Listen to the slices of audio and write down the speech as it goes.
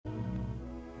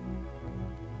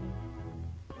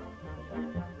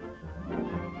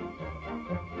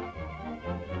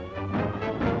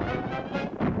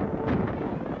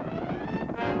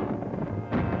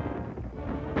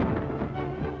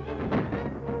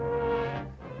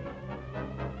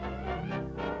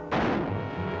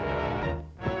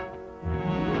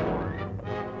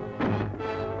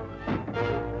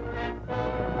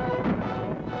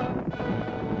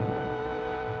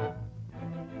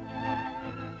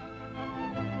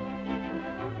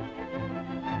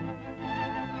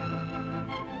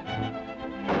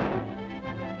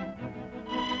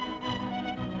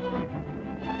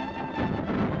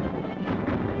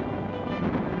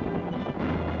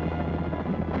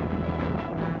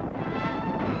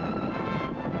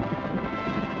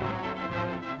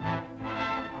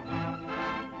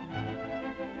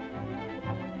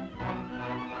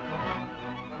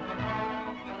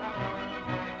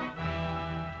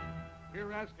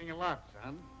asking a lot,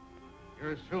 son.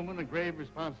 You're assuming a grave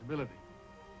responsibility,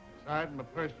 deciding a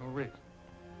personal risk.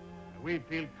 And we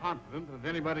feel confident that if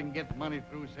anybody can get money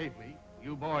through safely,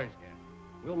 you boys can.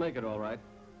 We'll make it all right.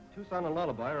 Tucson and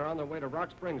Lullaby are on their way to Rock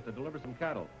Springs to deliver some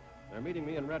cattle. They're meeting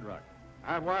me in Red Rock.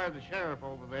 I've wired the sheriff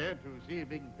over there to see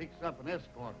if he can fix up an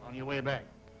escort on your way back.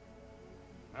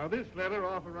 Now, this letter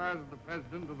authorizes the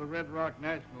president of the Red Rock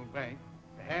National Bank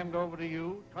to hand over to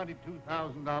you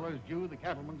 $22,000 due the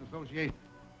Cattlemen's Association.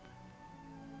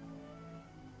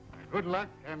 Now, good luck,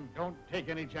 and don't take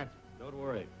any chances. Don't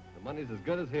worry. The money's as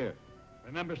good as here.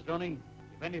 Remember, Stoney,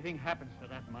 if anything happens to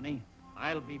that money,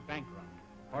 I'll be bankrupt.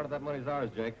 Part of that money's ours,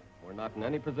 Jake. We're not in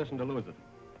any position to lose it.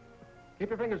 Keep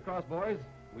your fingers crossed, boys.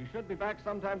 We should be back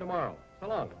sometime tomorrow. So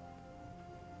long.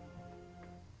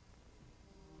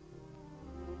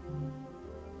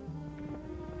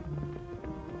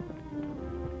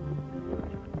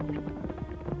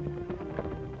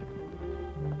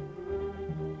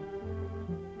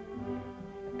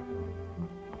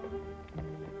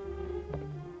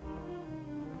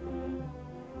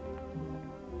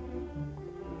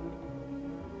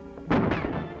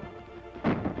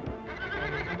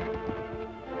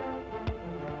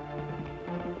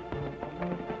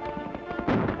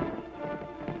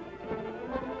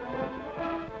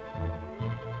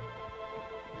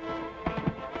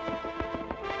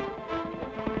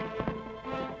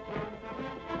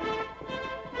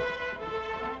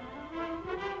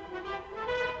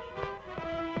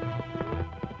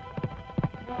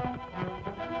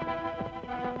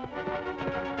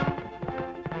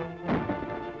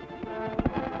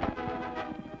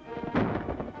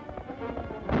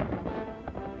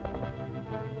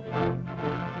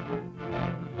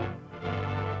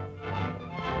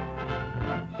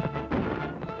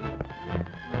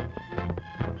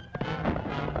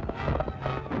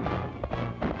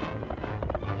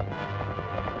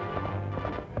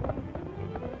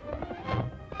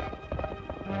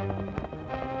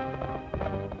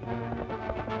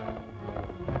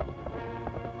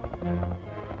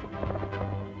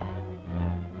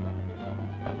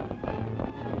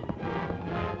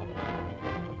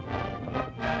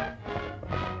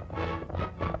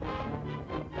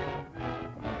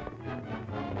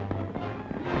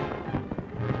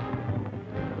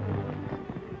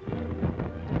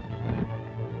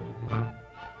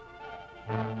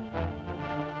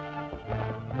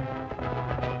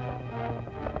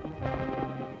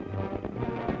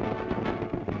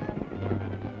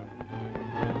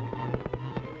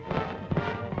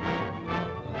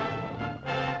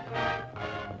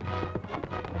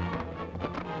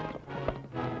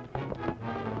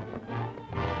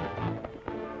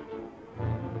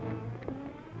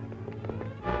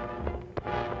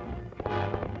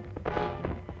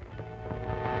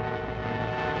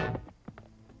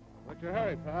 What's your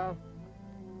hurry, pal?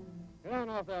 Get on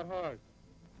off that horse.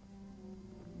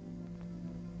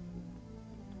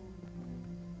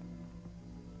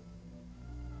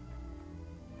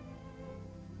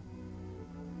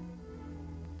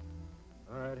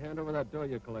 All right, hand over that dough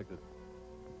you collected.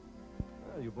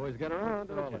 Well, you boys get around,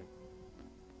 don't you?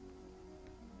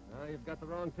 Now, you've got the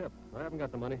wrong tip. I haven't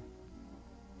got the money.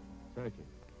 Search it.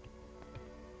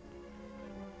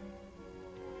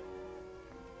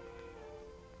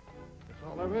 That's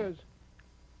all there is.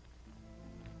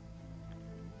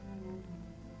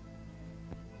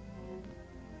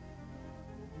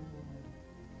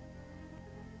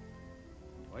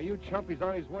 Why, you chump,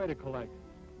 on his way to collect.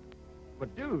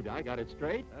 But, dude, I got it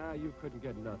straight. Ah, you couldn't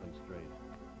get nothing straight.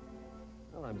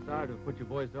 Well, I'm sorry to have put you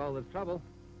boys to all this trouble.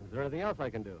 Is there anything else I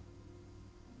can do?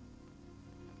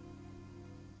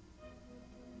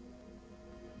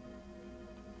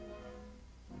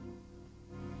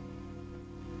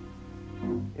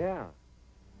 Yeah.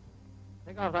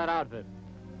 Take off that outfit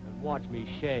and watch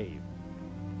me shave.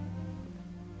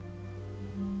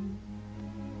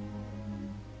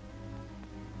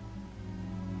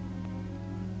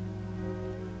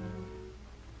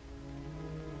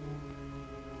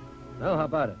 Well, how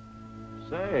about it?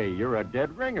 Say, you're a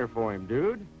dead ringer for him,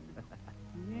 dude.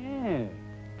 Yeah.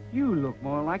 You look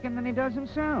more like him than he does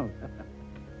himself.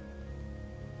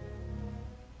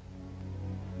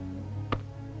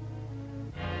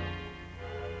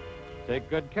 Take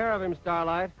good care of him,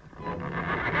 Starlight.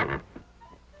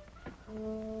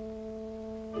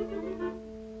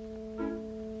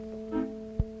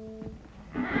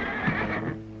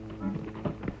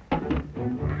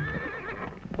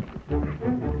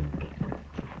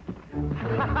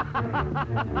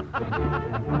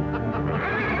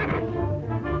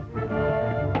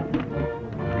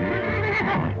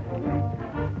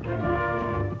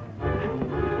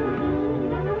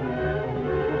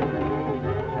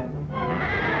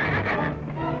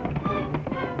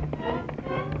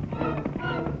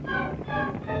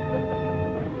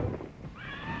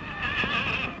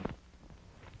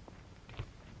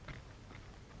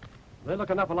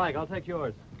 enough alike. I'll take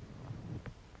yours.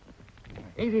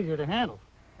 He's easier to handle.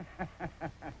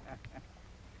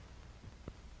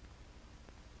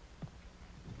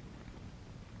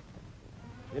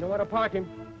 You know where to park him.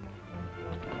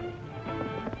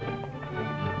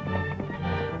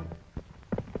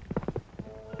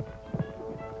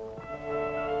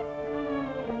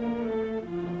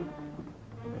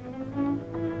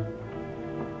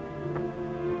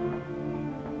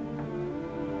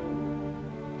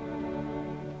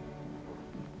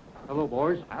 Hello,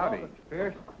 boys. Howdy.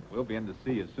 Pierce. We'll be in to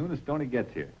see you as soon as Stoney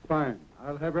gets here. Fine.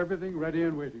 I'll have everything ready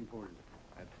and waiting for you.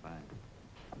 That's fine.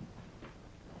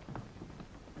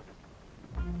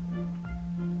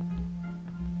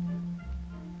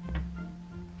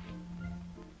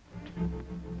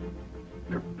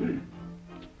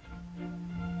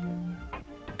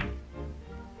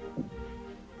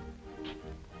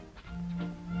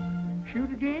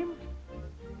 Shoot a game?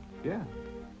 Yeah.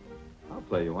 I'll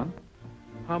play you one.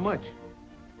 How much?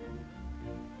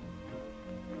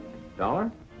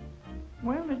 $1?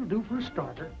 Well, it'll do for a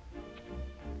starter.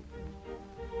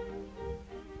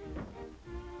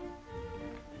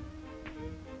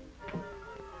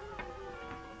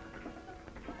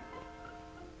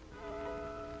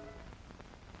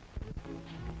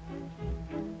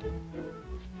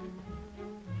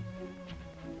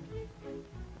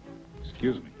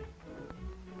 Excuse me.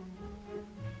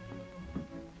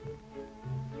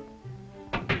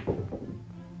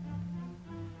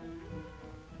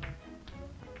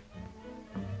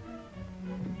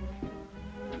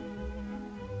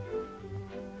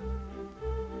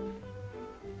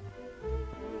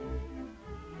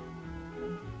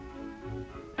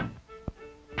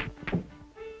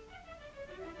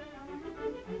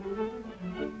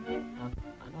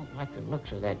 I don't like the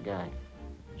looks of that guy.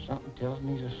 Something tells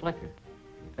me he's a slicker.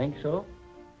 Think so?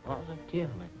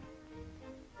 Positively.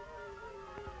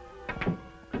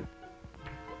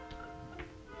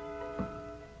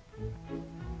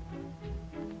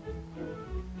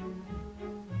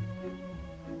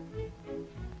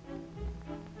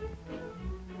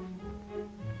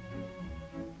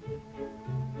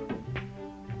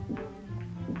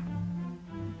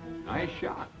 Nice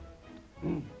shot.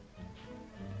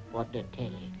 What did it tell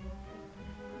you?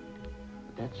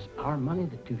 But that's our money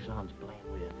the Tucson's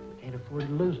playing with. We can't afford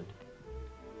to lose it.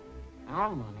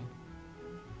 Our money.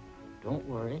 Don't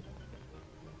worry.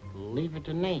 Leave it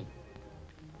to me.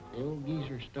 The old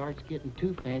geezer starts getting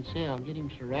too fancy, I'll get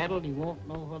him so rattled he won't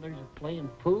know whether he's playing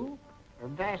pool or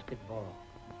basketball.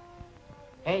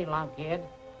 Hey, lunkhead,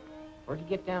 where'd you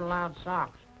get them loud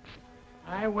socks?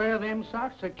 I wear them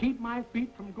socks to keep my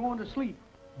feet from going to sleep.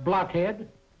 Blockhead.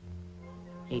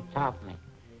 He taught me.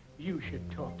 You should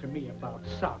talk to me about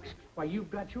socks. Why, you've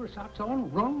got your socks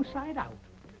on wrong side out.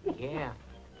 Yeah,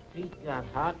 feet got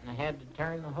hot and I had to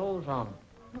turn the hose on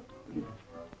them.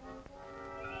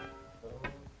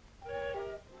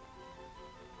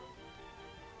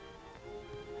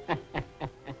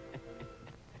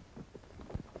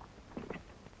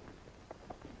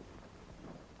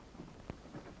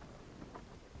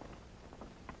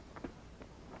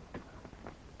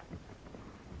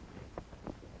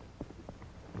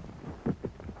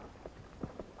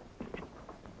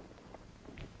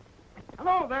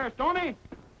 Hello there, Stoney.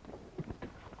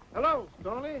 Hello,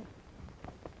 Stoney.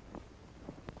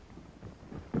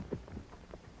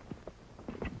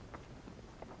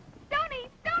 Stoney!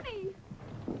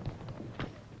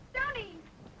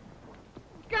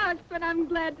 Gosh, but I'm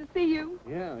glad to see you.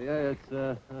 Yeah, it's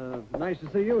nice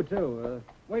to see you, too.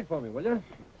 Wait for me, will you?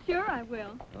 Sure I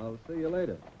will. I'll see you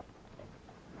later.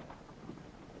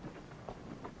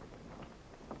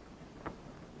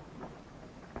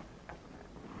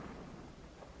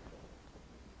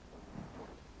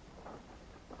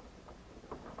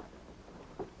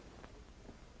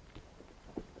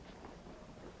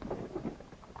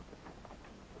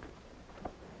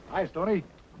 Hi, Stoney.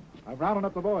 I'm rounding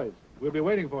up the boys. We'll be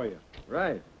waiting for you.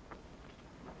 Right.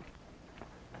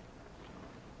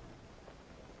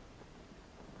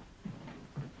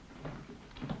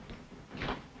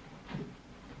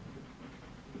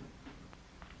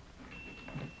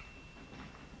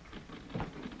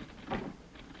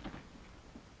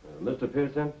 Mr.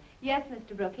 Pearson? Yes,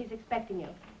 Mr. Brooke, he's expecting you.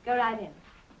 Go right in.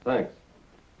 Thanks.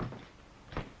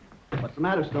 What's the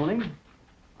matter, Stoney?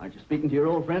 Aren't you speaking to your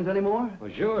old friends anymore? Well,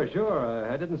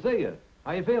 sure. I didn't see you.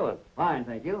 How you feeling? Fine,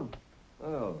 thank you.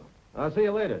 Oh, I'll see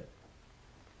you later.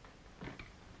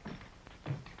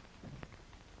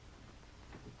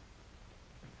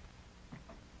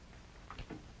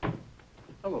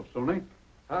 Hello, Stoney.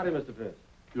 Howdy, Mr. Pierce.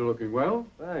 You're looking well.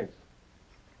 Thanks.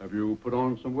 Have you put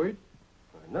on some weight?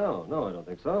 No, I don't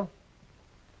think so.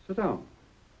 Sit down.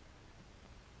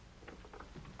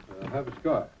 Have a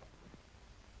cigar.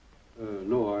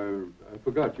 No, I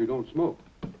forgot you don't smoke.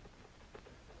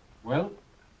 Well,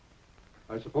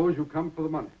 I suppose you come for the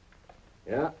money.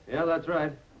 Yeah, that's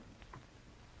right.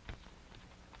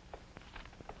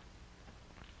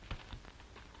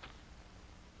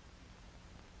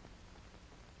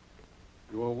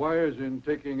 You are wise in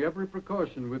taking every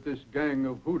precaution with this gang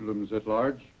of hoodlums at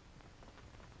large.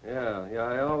 Yeah,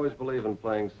 I always believe in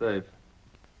playing safe.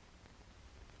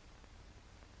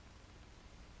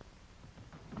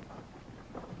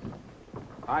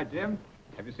 Hi, Jim.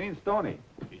 Have you seen Stoney?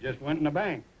 He just went in the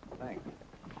bank. Thanks.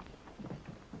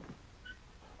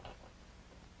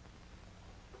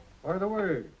 By the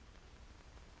way,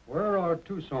 where are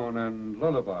Tucson and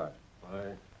Lullaby?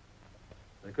 Why,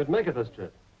 they could make it this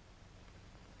trip.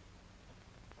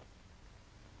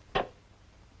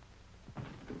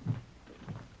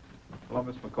 Hello,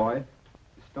 Miss McCoy. Is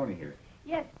Stoney here?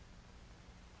 Yes.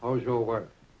 How's your wife?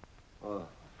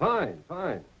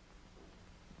 Fine.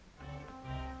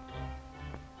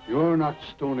 You're not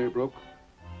Stoney Brook.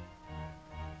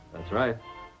 That's right.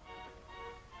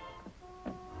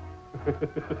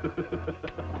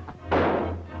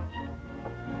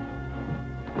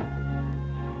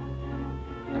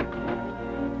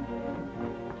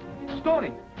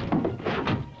 Stoney!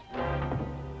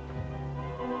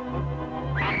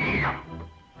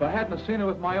 If I hadn't have seen it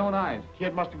with my own eyes,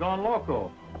 kid must have gone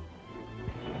loco.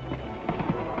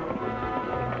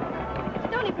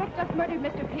 Stony Brook just murdered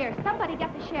Mr. Pierce. Somebody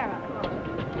get the sheriff.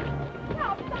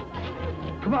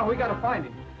 Come on, we gotta find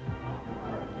him.